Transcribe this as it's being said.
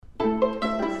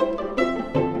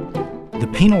The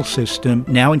penal system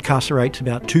now incarcerates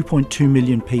about 2.2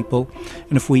 million people,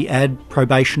 and if we add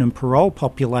probation and parole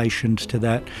populations to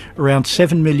that, around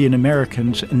 7 million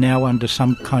Americans are now under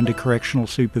some kind of correctional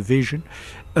supervision.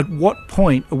 At what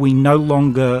point are we no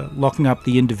longer locking up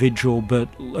the individual but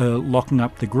locking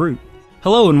up the group?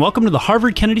 Hello and welcome to the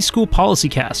Harvard Kennedy School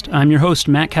PolicyCast. I'm your host,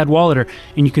 Matt Cadwallader,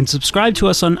 and you can subscribe to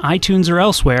us on iTunes or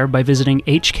elsewhere by visiting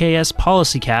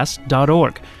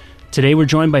hkspolicycast.org. Today we're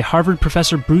joined by Harvard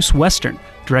Professor Bruce Western,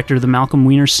 Director of the Malcolm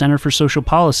Weiner Center for Social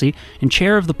Policy and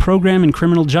Chair of the Program in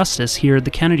Criminal Justice here at the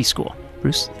Kennedy School.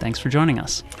 Bruce, thanks for joining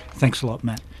us. Thanks a lot,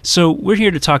 Matt. So we're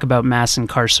here to talk about mass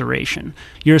incarceration.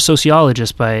 You're a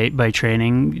sociologist by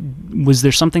training. Was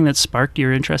there something that sparked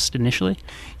your interest initially?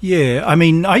 Yeah, I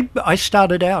mean, I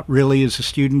started out really as a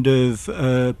student of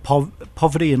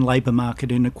poverty and labour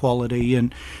market inequality,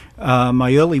 and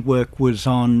my early work was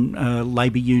on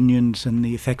labour unions and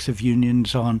the effects of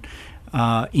unions on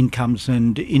incomes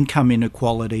and income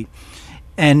inequality.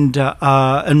 And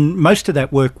most of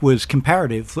that work was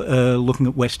comparative, looking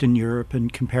at Western Europe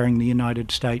and comparing the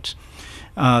United States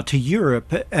to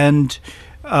Europe. And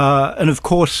of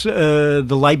course, the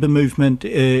labour movement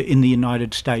in the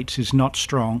United States is not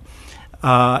strong.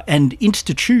 And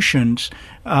institutions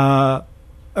are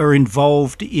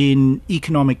involved in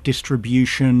economic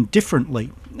distribution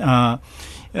differently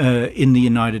in the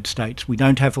United States. We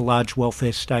don't have a large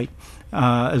welfare state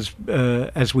as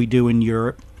we do in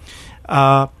Europe.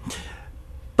 But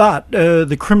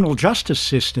the criminal justice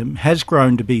system has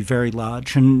grown to be very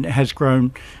large and has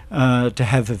grown to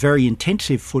have a very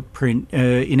intensive footprint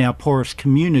in our poorest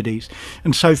communities.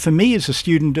 And so for me as a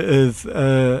student of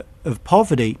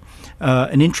poverty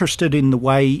and interested in the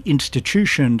way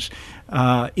institutions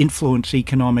influence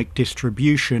economic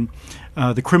distribution,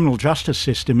 the criminal justice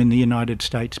system in the United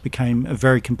States became a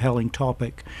very compelling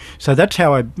topic. So that's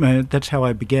how I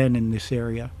began in this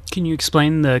area. Can you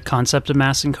explain the concept of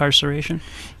mass incarceration?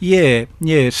 Yeah.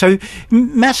 So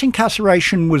mass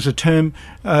incarceration was a term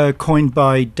coined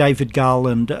by David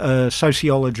Garland, a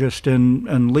sociologist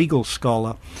and legal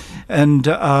scholar. And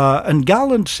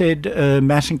Garland said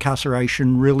mass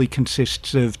incarceration really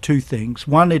consists of two things.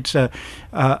 One, it's a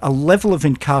level of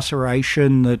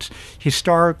incarceration that's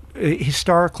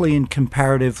historically and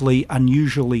comparatively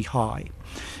unusually high.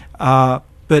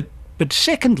 But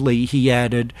secondly, he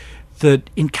added, that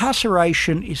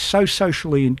incarceration is so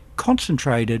socially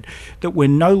concentrated that we're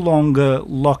no longer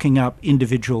locking up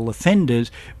individual offenders,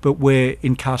 but we're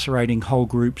incarcerating whole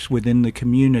groups within the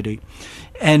community.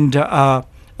 And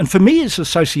for me as a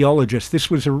sociologist,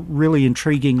 this was a really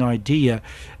intriguing idea.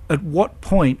 At what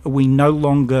point are we no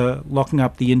longer locking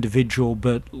up the individual,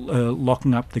 but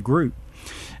locking up the group?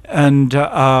 And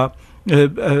a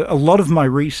lot of my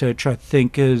research, I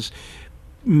think, has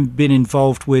been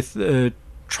involved with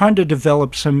trying to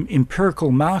develop some empirical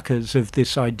markers of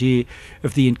this idea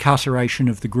of the incarceration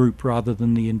of the group rather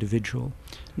than the individual.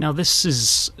 Now, this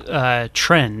is a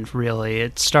trend, really.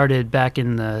 It started back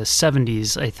in the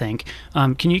 70s, I think.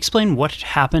 Can you explain what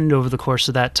happened over the course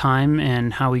of that time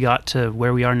and how we got to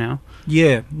where we are now?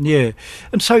 Yeah.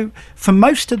 And so for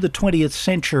most of the 20th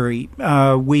century,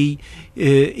 we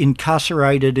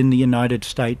incarcerated in the United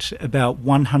States about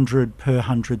 100 per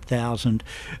 100,000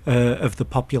 of the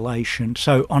population.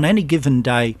 So on any given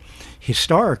day,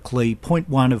 historically,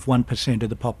 0.1 of 1% of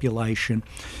the population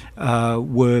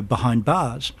were behind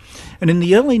bars. And in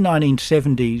the early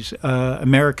 1970s,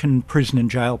 American prison and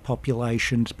jail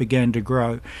populations began to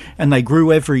grow, and they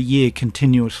grew every year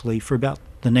continuously for about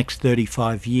the next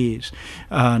 35 years.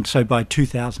 And so by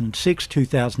 2006,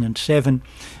 2007,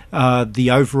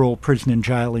 the overall prison and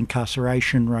jail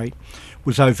incarceration rate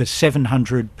was over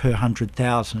 700 per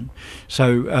 100,000.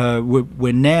 So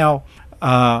we're now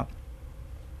more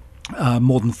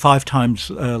than 5 times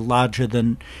larger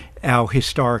than our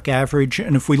historic average.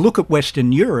 And if we look at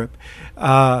Western Europe,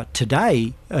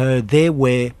 today, they're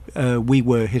where we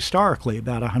were historically,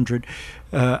 about 100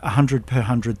 per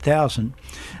 100,000.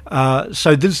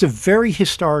 So this is a very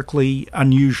historically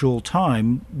unusual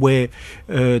time where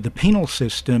the penal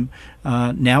system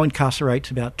now incarcerates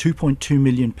about 2.2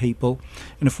 million people.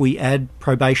 And if we add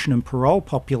probation and parole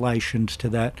populations to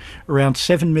that, around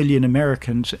 7 million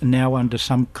Americans are now under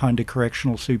some kind of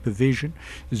correctional supervision.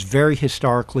 It's very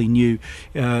historically new.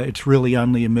 It's really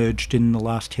only emerged in the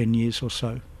last 10 years or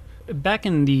so. Back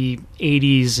in the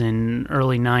 80s and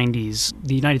early 90s,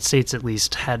 the United States at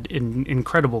least had an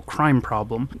incredible crime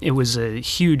problem. It was a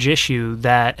huge issue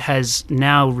that has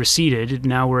now receded.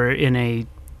 Now we're in a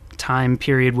time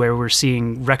period where we're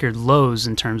seeing record lows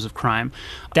in terms of crime.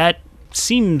 That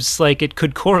seems like it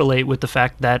could correlate with the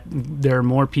fact that there are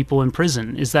more people in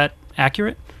prison. Is that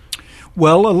accurate?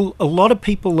 Well, a lot of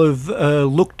people have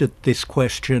looked at this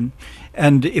question,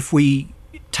 and if we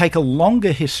take a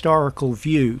longer historical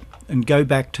view and go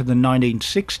back to the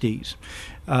 1960s,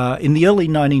 in the early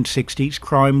 1960s,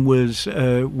 crime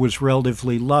was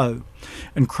relatively low,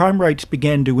 and crime rates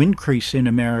began to increase in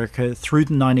America through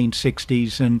the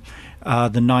 1960s and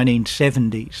the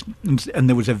 1970s, and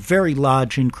there was a very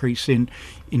large increase in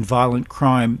violent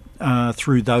crime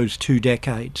through those 2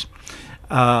 decades.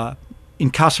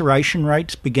 Incarceration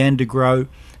rates began to grow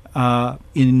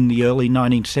in the early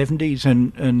 1970s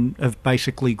and have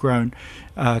basically grown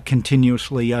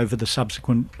continuously over the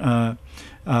subsequent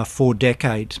 4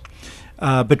 decades.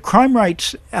 But crime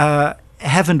rates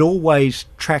haven't always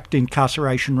tracked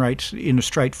incarceration rates in a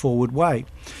straightforward way.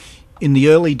 In the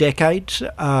early decades,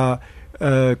 crime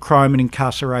and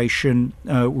incarceration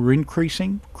were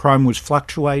increasing. Crime was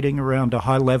fluctuating around a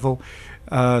high level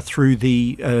through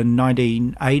the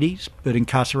 1980s, but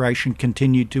incarceration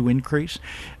continued to increase.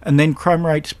 And then crime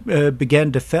rates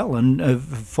began to fall and have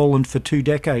fallen for 2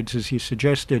 decades, as you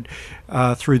suggested,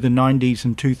 through the 90s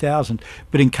and 2000s.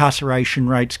 But incarceration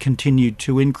rates continued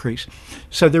to increase.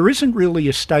 So there isn't really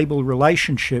a stable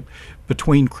relationship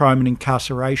between crime and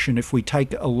incarceration if we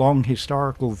take a long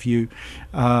historical view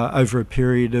over a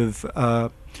period of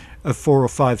 4 or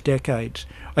 5 decades.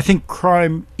 I think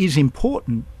crime is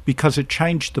important because it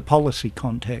changed the policy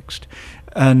context,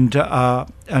 and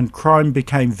crime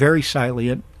became very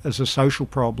salient as a social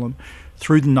problem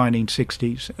through the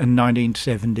 1960s and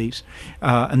 1970s,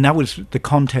 and that was the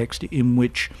context in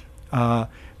which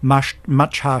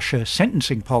much harsher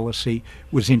sentencing policy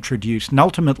was introduced, and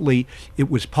ultimately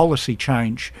it was policy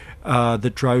change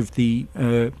that drove the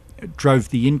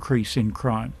increase in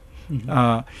crime.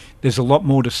 Mm-hmm. There's a lot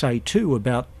more to say too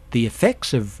about the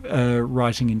effects of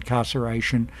rising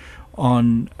incarceration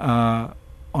on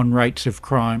rates of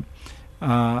crime,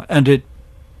 and it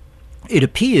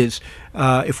appears,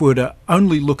 if we were to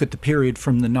only look at the period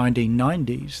from the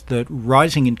 1990s, that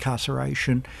rising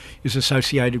incarceration is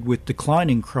associated with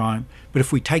declining crime. But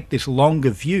if we take this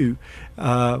longer view,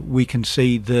 we can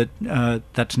see that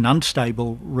that's an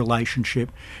unstable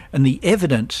relationship, and the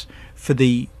evidence for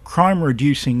the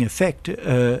crime-reducing effect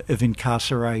of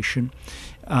incarceration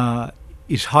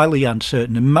is highly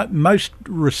uncertain, and most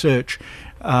research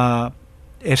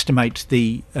estimates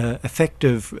the effect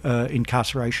of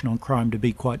incarceration on crime to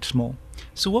be quite small.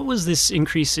 So what was this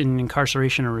increase in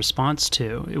incarceration a response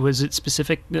to? Was it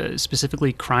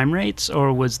specifically crime rates,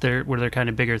 or were there kind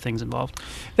of bigger things involved?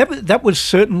 That was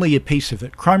certainly a piece of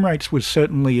it. Crime rates was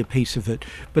certainly a piece of it,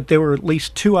 but there were at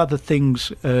least 2 other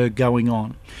things going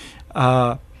on.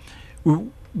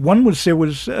 One was there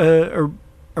was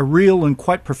a real and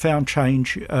quite profound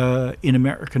change in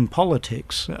American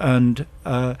politics, and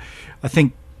I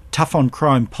think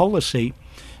tough-on-crime policy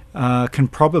can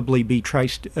probably be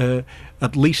traced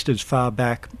at least as far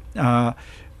back to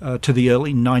the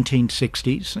early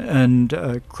 1960s,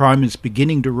 and crime is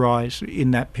beginning to rise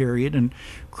in that period, and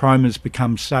crime has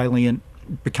becoming salient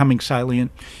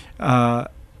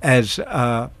as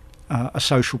a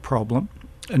social problem,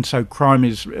 and so crime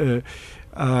is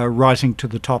rising to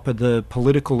the top of the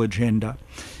political agenda.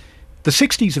 The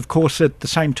 60s, of course, at the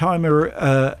same time are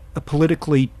a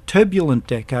politically turbulent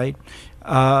decade.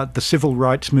 The civil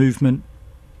rights movement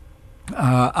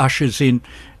ushers in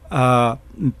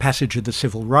passage of the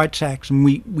Civil Rights Act, and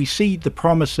we see the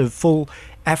promise of full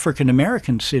African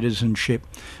American citizenship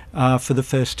for the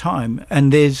first time,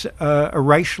 and there's a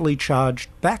racially charged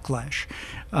backlash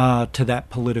to that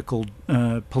political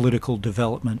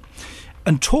development.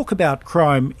 And talk about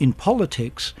crime in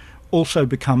politics also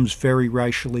becomes very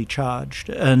racially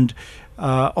charged. And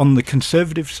on the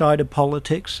conservative side of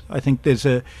politics, I think there's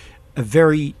a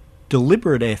very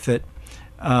deliberate effort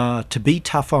to be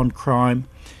tough on crime,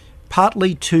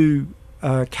 partly to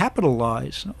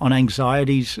capitalise on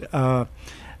anxieties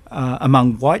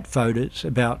among white voters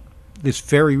about this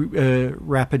very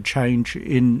rapid change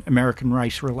in American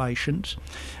race relations,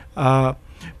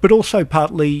 but also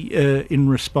partly in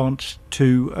response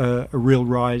to a real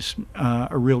rise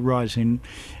in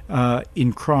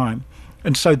crime.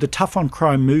 And so the tough on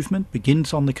crime movement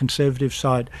begins on the conservative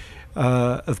side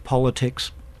of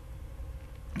politics,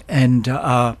 and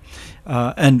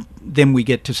then we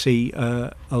get to see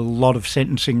a lot of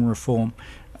sentencing reform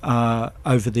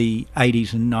over the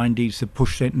 80s and 90s that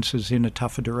push sentences in a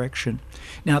tougher direction.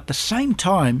 Now, at the same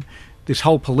time this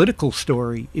whole political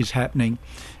story is happening,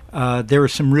 there are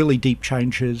some really deep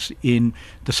changes in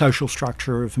the social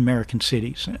structure of American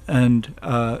cities, and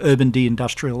urban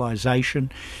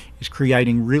deindustrialization is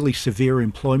creating really severe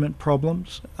employment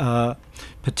problems,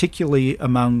 particularly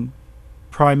among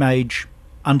prime age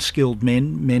unskilled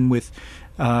men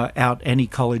without any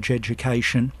college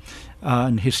education.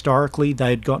 And historically, they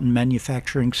had gotten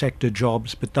manufacturing sector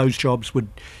jobs, but those jobs were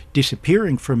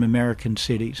disappearing from American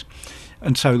cities.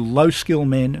 And so low-skill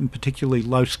men, and particularly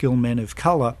low-skill men of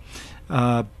colour,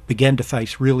 began to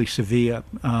face really severe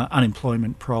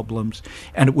unemployment problems.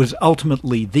 And it was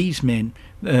ultimately these men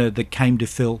that came to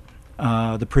fill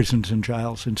the prisons and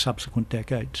jails in subsequent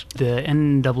decades. The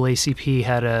NAACP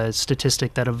had a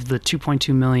statistic that of the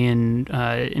 2.2 million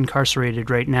incarcerated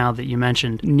right now that you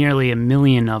mentioned, nearly 1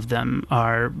 million of them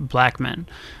are black men.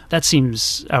 That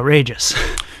seems outrageous.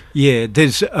 Yeah,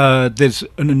 there's an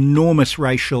enormous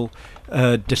racial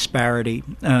disparity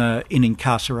in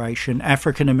incarceration.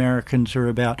 African Americans are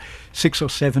about 6 or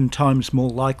 7 times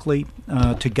more likely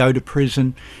to go to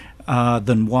prison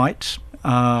than whites.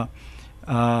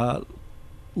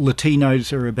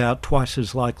 Latinos are about twice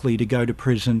as likely to go to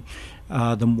prison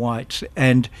than whites.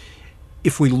 And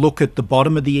if we look at the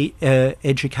bottom of the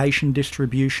education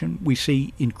distribution, we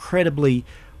see incredibly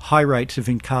high rates of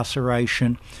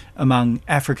incarceration among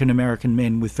African American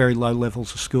men with very low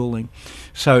levels of schooling.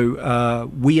 So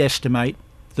we estimate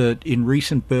that in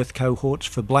recent birth cohorts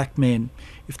for black men,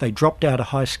 if they dropped out of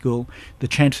high school, the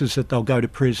chances that they'll go to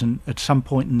prison at some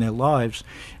point in their lives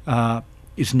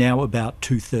is now about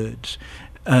 2/3,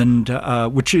 and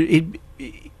which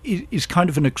is kind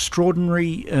of an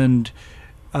extraordinary and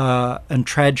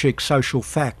tragic social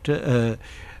fact.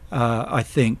 I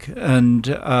think, and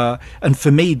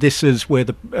for me, this is where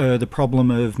the problem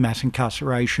of mass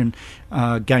incarceration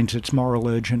gains its moral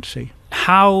urgency.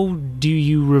 How do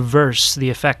you reverse the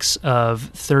effects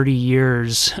of 30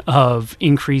 years of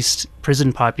increased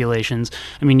prison populations?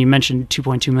 I mean, you mentioned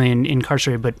 2.2 million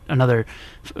incarcerated, but another,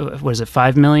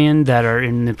 5 million that are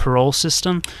in the parole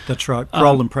system? That's right,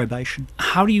 parole and probation.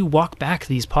 How do you walk back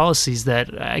these policies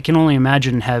that I can only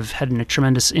imagine have had a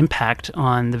tremendous impact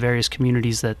on the various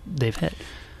communities that they've hit?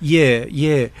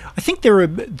 Yeah. I think there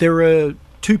are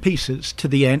two pieces to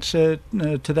the answer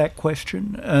to that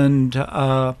question, and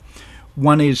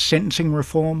one is sentencing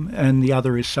reform and the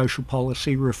other is social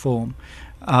policy reform.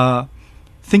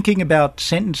 Thinking about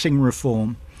sentencing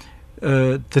reform,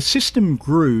 the system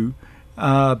grew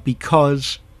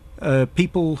because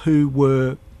people who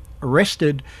were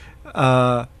arrested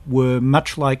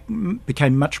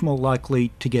became much more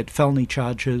likely to get felony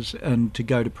charges and to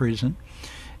go to prison.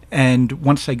 And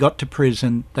once they got to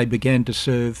prison, they began to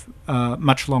serve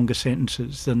much longer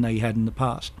sentences than they had in the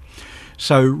past.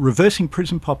 So reversing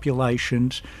prison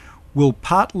populations will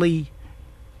partly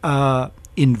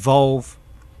involve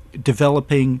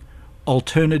developing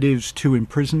alternatives to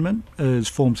imprisonment as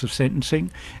forms of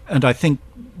sentencing. And I think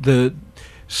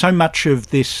so much of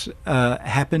this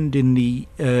happened in the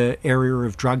area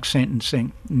of drug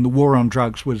sentencing. And the war on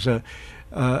drugs was a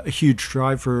huge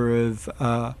driver of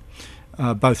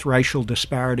both racial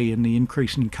disparity and the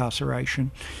increase in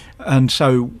incarceration. And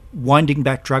so winding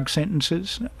back drug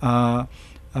sentences,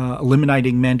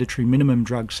 eliminating mandatory minimum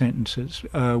drug sentences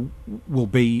will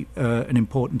be an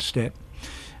important step.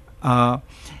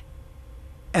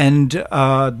 And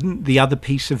the other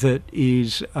piece of it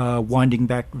is winding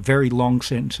back very long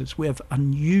sentences. We have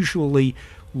unusually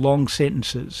long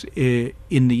sentences in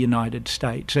the United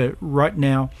States. Right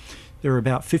now, there are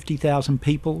about 50,000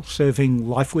 people serving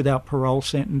life without parole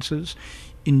sentences.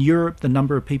 In Europe, the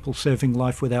number of people serving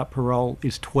life without parole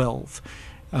is 12.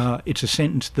 It's a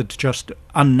sentence that's just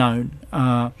unknown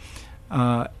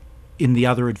in the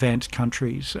other advanced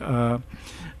countries.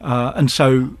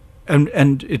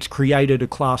 And it's created a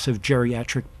class of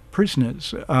geriatric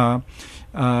prisoners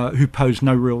who pose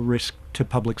no real risk to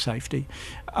public safety.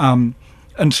 And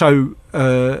so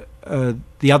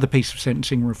the other piece of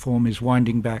sentencing reform is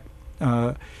winding back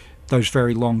those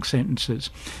very long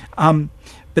sentences.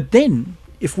 But then,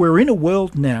 if we're in a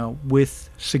world now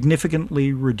with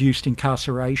significantly reduced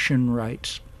incarceration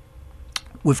rates,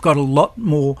 we've got a lot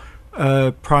more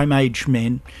prime-age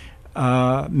men,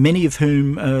 many of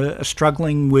whom are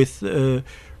struggling with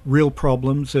real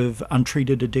problems of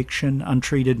untreated addiction,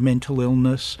 untreated mental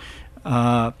illness,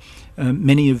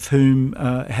 many of whom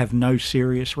have no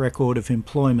serious record of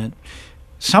employment.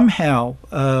 Somehow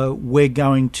we're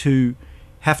going to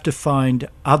have to find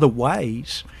other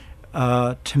ways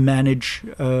to manage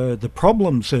the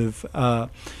problems of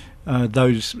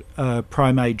those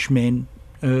prime-age men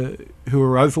who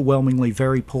are overwhelmingly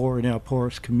very poor in our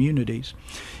poorest communities.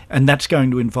 And that's going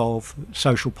to involve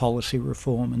social policy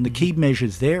reform. And the key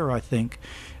measures there, I think,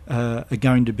 are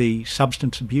going to be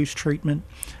substance abuse treatment,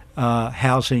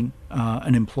 housing,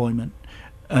 and employment.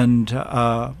 And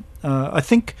I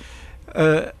think...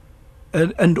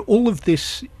 and all of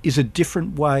this is a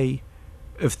different way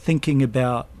of thinking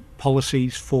about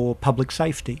policies for public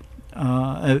safety.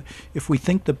 If we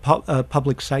think that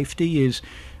public safety is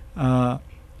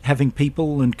having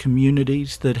people and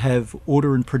communities that have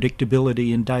order and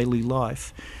predictability in daily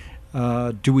life,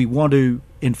 do we want to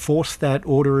enforce that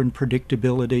order and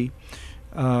predictability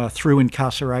through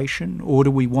incarceration, or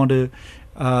do we want to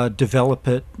develop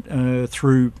it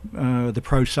through the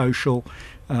pro-social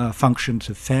functions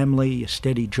of family, a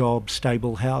steady job,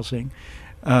 stable housing?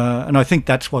 And I think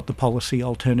that's what the policy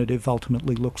alternative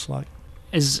ultimately looks like.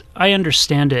 As I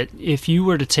understand it, if you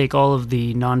were to take all of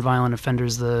the nonviolent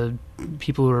offenders, the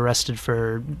people who are arrested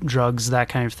for drugs, that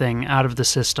kind of thing, out of the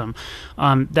system,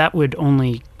 that would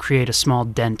only create a small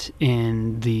dent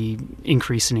in the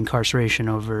increase in incarceration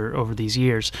over these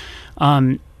years.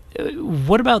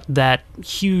 What about that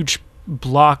huge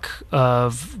block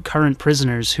of current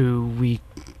prisoners who we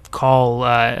call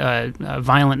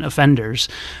violent offenders?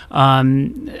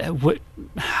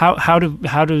 How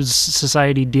does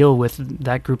society deal with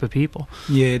that group of people?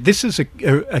 Yeah, this is a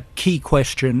key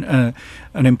question,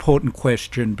 an important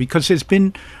question, because there's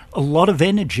been a lot of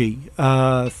energy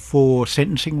for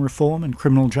sentencing reform and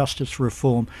criminal justice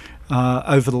reform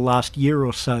over the last year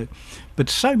or so, but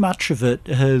so much of it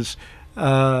has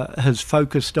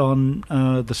focused on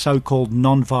the so-called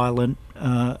non-violent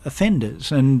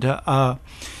offenders and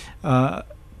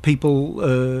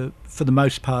people, for the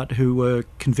most part, who were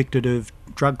convicted of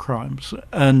drug crimes.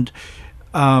 And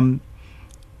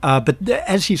but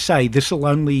as you say, this will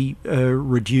only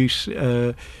reduce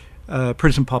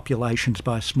prison populations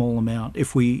by a small amount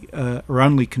if we are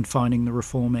only confining the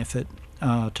reform effort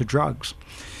to drugs.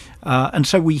 And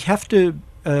so we have to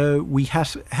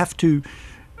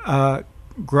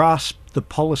grasp the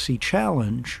policy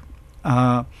challenge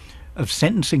of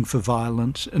sentencing for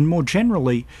violence, and more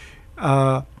generally,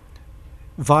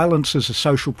 violence as a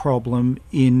social problem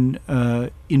in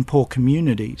poor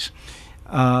communities.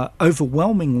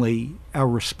 Overwhelmingly, our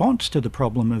response to the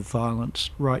problem of violence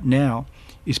right now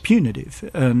is punitive,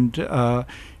 and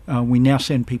we now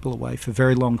send people away for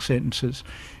very long sentences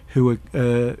who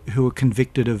are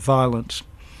convicted of violence.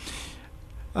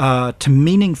 To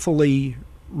meaningfully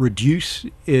reduce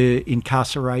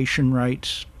incarceration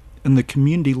rates and the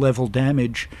community level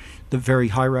damage that very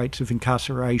high rates of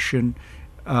incarceration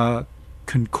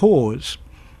can cause,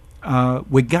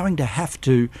 we're going to have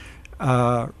to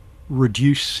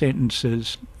reduce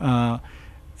sentences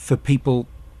for people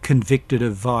convicted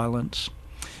of violence.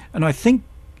 And I think,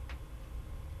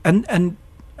 and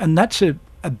that's a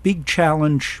big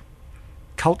challenge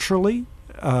culturally,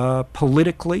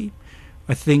 politically.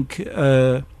 I think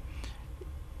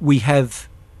we have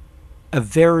a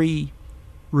very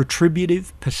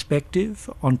retributive perspective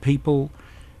on people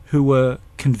who are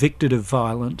convicted of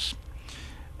violence.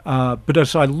 But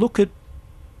as I look at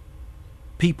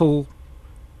people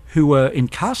who are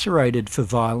incarcerated for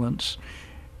violence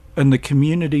and the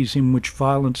communities in which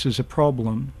violence is a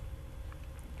problem,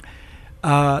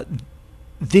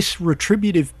 this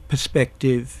retributive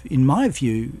perspective, in my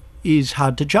view, is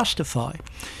hard to justify.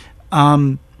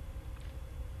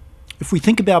 If we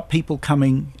think about people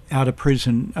coming out of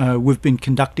prison, we've been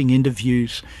conducting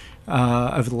interviews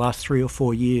over the last 3 or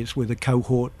 4 years with a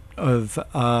cohort of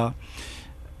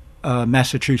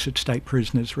Massachusetts state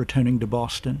prisoners returning to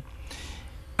Boston.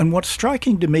 And what's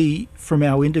striking to me from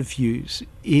our interviews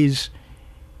is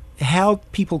how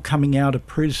people coming out of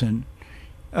prison,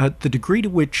 the degree to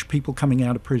which people coming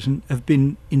out of prison have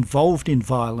been involved in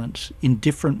violence in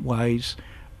different ways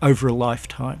over a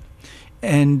lifetime.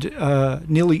 And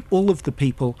nearly all of the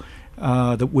people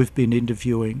that we've been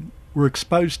interviewing were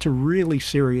exposed to really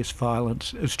serious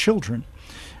violence as children,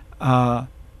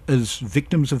 as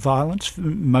victims of violence,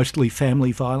 mostly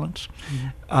family violence,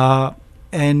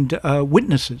 and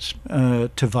witnesses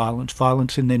to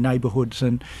violence in their neighbourhoods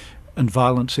and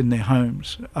violence in their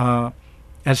homes.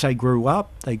 As they grew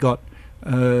up, they got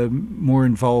more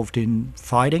involved in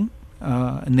fighting,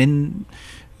 and then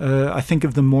I think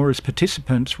of them more as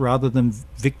participants rather than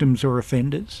victims or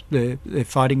offenders. They're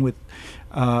fighting with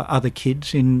other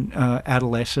kids in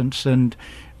adolescence, and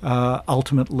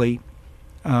ultimately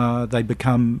they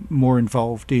become more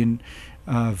involved in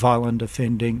violent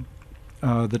offending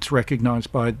that's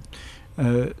recognised by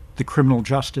the criminal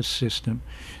justice system.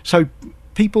 So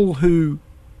people who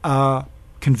are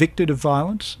convicted of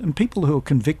violence and people who are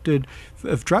convicted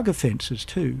of drug offences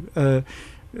too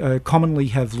commonly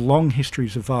have long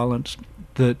histories of violence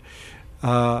that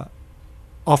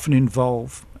often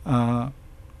involve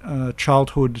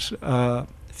childhoods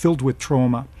filled with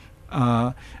trauma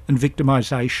and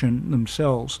victimisation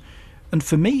themselves. And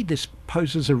for me, this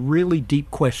poses a really deep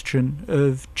question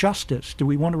of justice. Do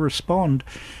we want to respond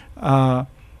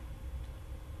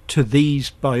to these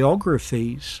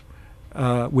biographies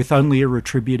with only a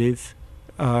retributive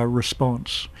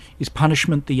response? Is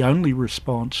punishment the only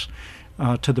response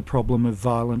to the problem of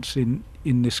violence in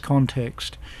this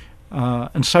context?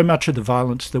 And so much of the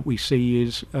violence that we see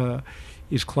is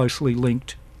closely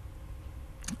linked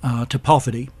to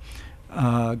poverty,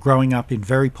 growing up in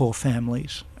very poor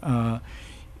families,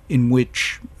 in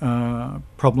which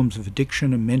problems of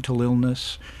addiction and mental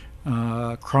illness,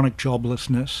 chronic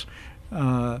joblessness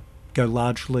go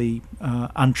largely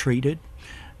untreated,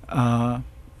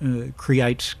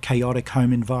 creates chaotic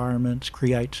home environments,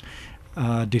 creates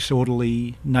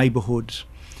disorderly neighbourhoods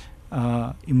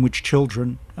in which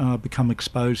children become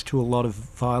exposed to a lot of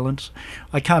violence.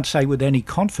 I can't say with any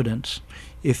confidence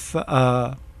if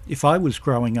I was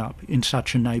growing up in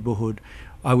such a neighbourhood,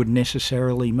 I would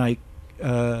necessarily make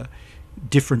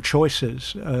different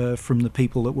choices from the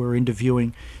people that we're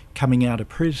interviewing coming out of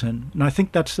prison. And I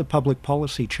think that's the public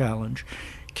policy challenge.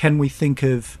 Can we think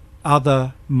of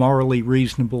other morally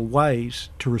reasonable ways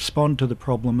to respond to the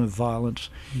problem of violence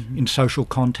in social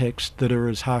contexts that are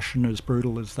as harsh and as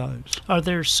brutal as those? Are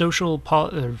there social,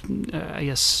 programs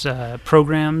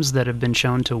that have been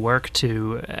shown to work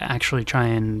to actually try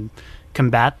and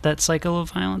combat that cycle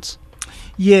of violence?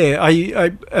 Yeah,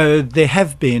 there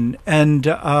have been, and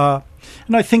I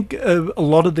think a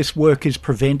lot of this work is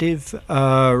preventive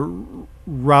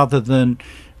rather than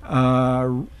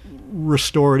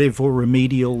restorative or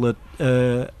remedial at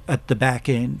the back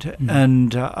end.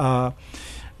 And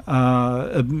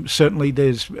certainly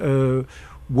there's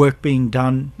work being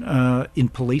done in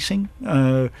policing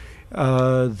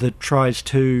that tries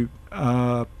to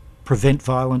prevent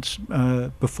violence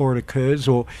before it occurs,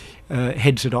 or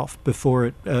heads it off before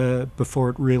it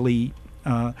really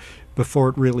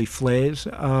flares.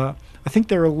 I think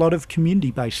there are a lot of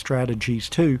community-based strategies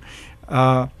too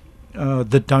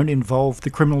that don't involve the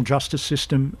criminal justice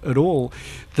system at all,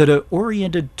 that are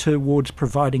oriented towards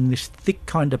providing this thick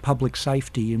kind of public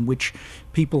safety in which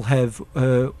people have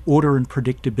order and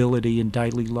predictability in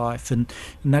daily life, and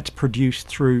that's produced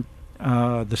through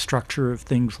the structure of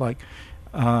things like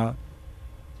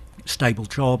stable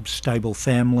jobs, stable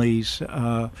families,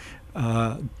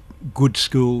 good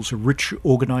schools, a rich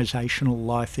organisational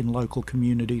life in local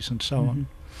communities, and so on.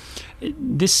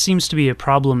 This seems to be a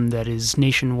problem that is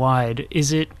nationwide.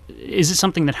 Is it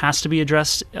something that has to be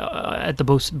addressed at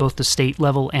both the state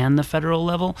level and the federal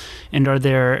level? And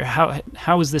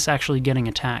how is this actually getting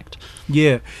attacked?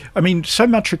 Yeah, I mean, so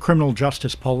much of criminal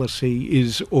justice policy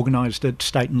is organised at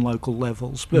state and local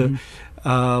levels, but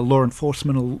law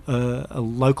enforcement are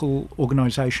local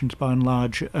organisations by and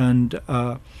large, and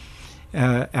our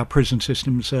prison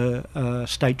systems are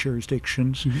state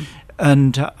jurisdictions,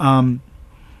 and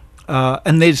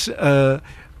there's a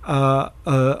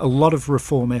lot of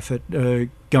reform effort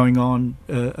going on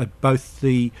at both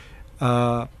the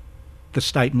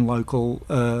state and local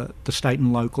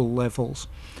levels.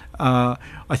 I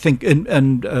think,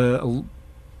 and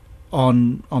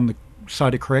on the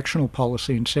side of correctional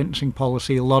policy and sentencing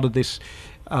policy, a lot of this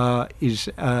is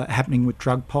happening with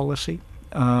drug policy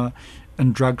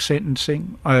and drug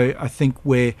sentencing. I think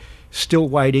we're still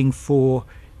waiting for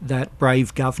that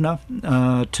brave governor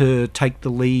to take the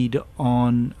lead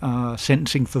on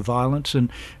sentencing for violence and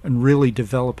really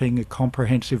developing a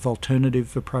comprehensive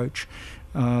alternative approach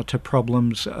to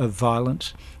problems of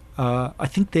violence. I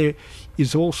think there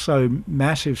is also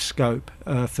massive scope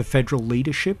for federal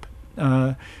leadership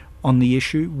on the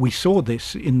issue. We saw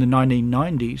this in the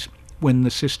 1990s when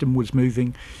the system was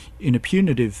moving in a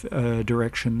punitive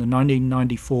direction. The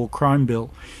 1994 Crime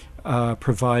Bill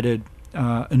provided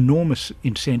enormous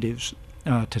incentives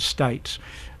to states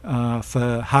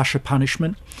for harsher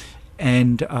punishment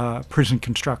and prison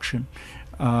construction.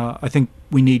 I think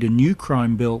we need a new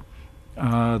crime bill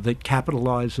that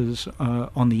capitalises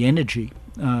on the energy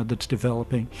that's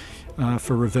developing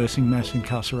for reversing mass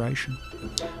incarceration.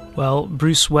 Well,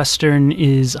 Bruce Western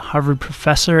is Harvard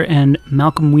professor and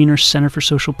Malcolm Weiner Center for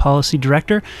Social Policy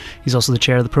director. He's also the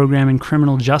chair of the program in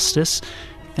criminal justice.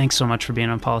 Thanks so much for being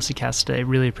on PolicyCast today.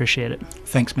 Really appreciate it.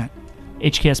 Thanks, Matt.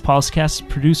 HKS PolicyCast is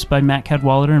produced by Matt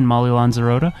Cadwallader and Molly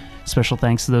Lanzarota. Special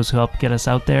thanks to those who help get us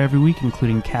out there every week,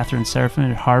 including Catherine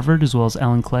Serafin at Harvard, as well as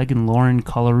Ellen Clegg and Lauren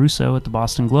Colarusso at the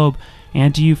Boston Globe.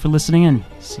 And to you for listening in.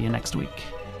 See you next week.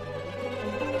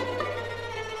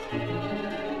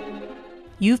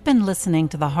 You've been listening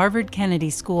to the Harvard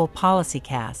Kennedy School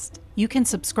PolicyCast. You can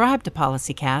subscribe to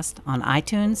PolicyCast on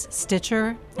iTunes,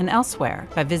 Stitcher, and elsewhere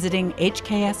by visiting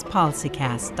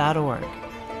hkspolicycast.org.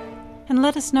 And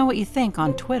let us know what you think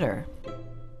on Twitter.